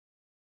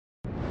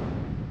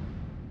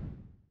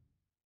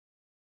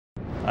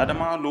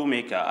Adamawa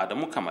lawmaker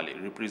Adamu Kamale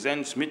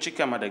represents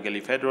Michika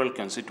Madagali Federal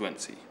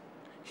Constituency.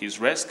 He's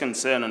raised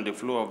concern on the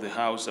floor of the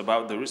House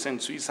about the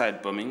recent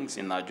suicide bombings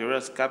in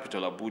Nigeria's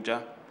capital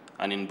Abuja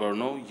and in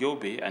Borno,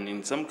 Yobe, and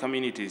in some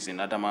communities in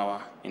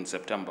Adamawa in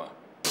September.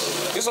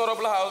 This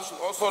Honorable House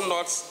also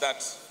notes that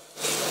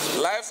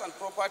lives and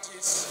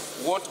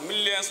properties worth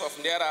millions of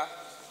naira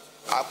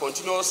are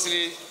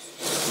continuously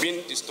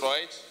being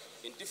destroyed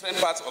in different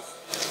parts of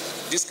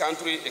this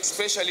country,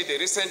 especially the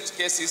recent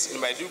cases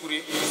in Maiduguri,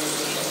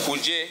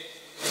 Kuje,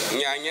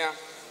 Nyanya,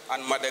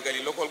 and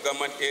Madagali local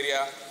government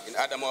area in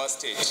Adamawa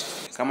State.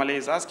 Kamale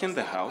is asking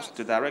the House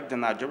to direct the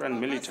Nigerian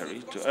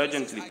military to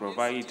urgently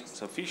provide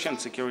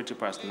sufficient security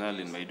personnel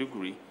in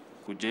Maiduguri,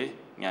 Kuje,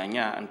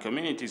 Nyanya, and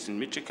communities in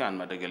Michika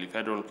and Madagali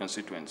Federal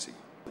Constituency.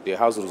 The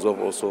House resolved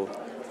also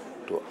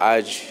to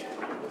urge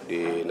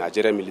the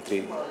Nigerian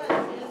military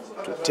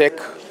to take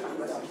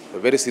a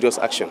very serious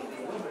action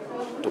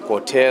to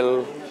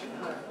curtail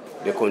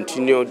the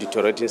continued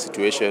deteriorating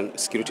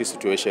security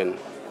situation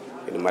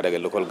in the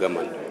Madagali local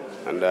government.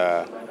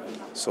 And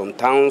some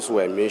towns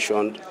were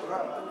mentioned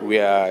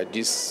where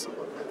these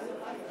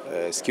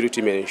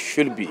security men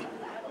should be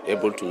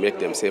able to make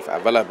themselves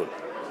available.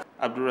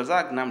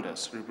 Abdurazak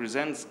Namdas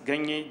represents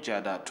Ganye,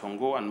 Jada,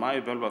 Tongo, and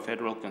Mayobelwa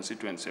Federal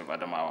Constituency of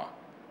Adamawa.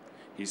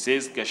 He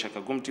says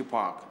Gashakagumti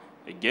Park,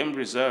 a game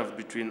reserve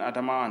between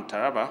Adamawa and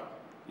Taraba,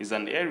 is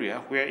an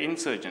area where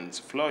insurgents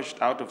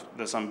flushed out of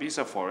the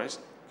Sambisa forest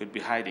could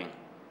be hiding.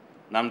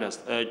 Namdas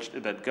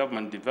urged that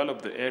government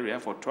develop the area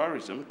for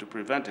tourism to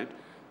prevent it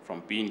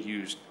from being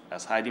used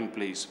as hiding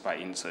place by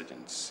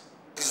insurgents.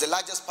 It is the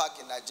largest park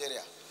in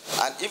Nigeria,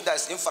 and if there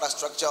is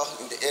infrastructure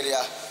in the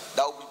area,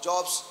 there will be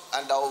jobs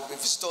and there will be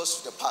visitors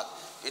to the park.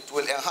 It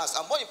will enhance,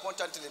 and more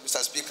importantly, Mr.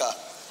 Speaker,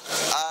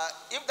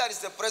 if there is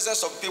the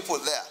presence of people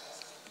there,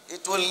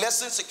 it will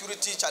lessen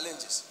security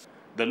challenges.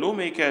 The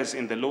lawmakers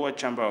in the lower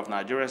chamber of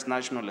Nigeria's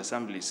National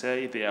Assembly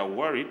say they are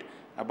worried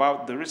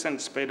about the recent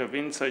spate of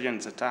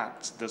insurgents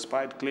attacks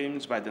despite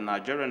claims by the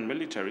Nigerian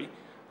military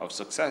of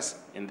success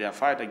in their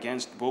fight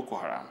against Boko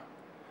Haram.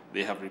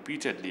 They have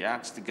repeatedly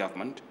asked the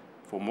government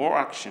for more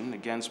action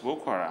against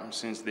Boko Haram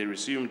since they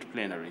resumed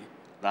plenary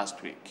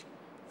last week.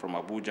 From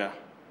Abuja,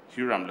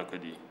 Haram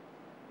Lokadi,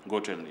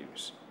 GoTel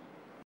News.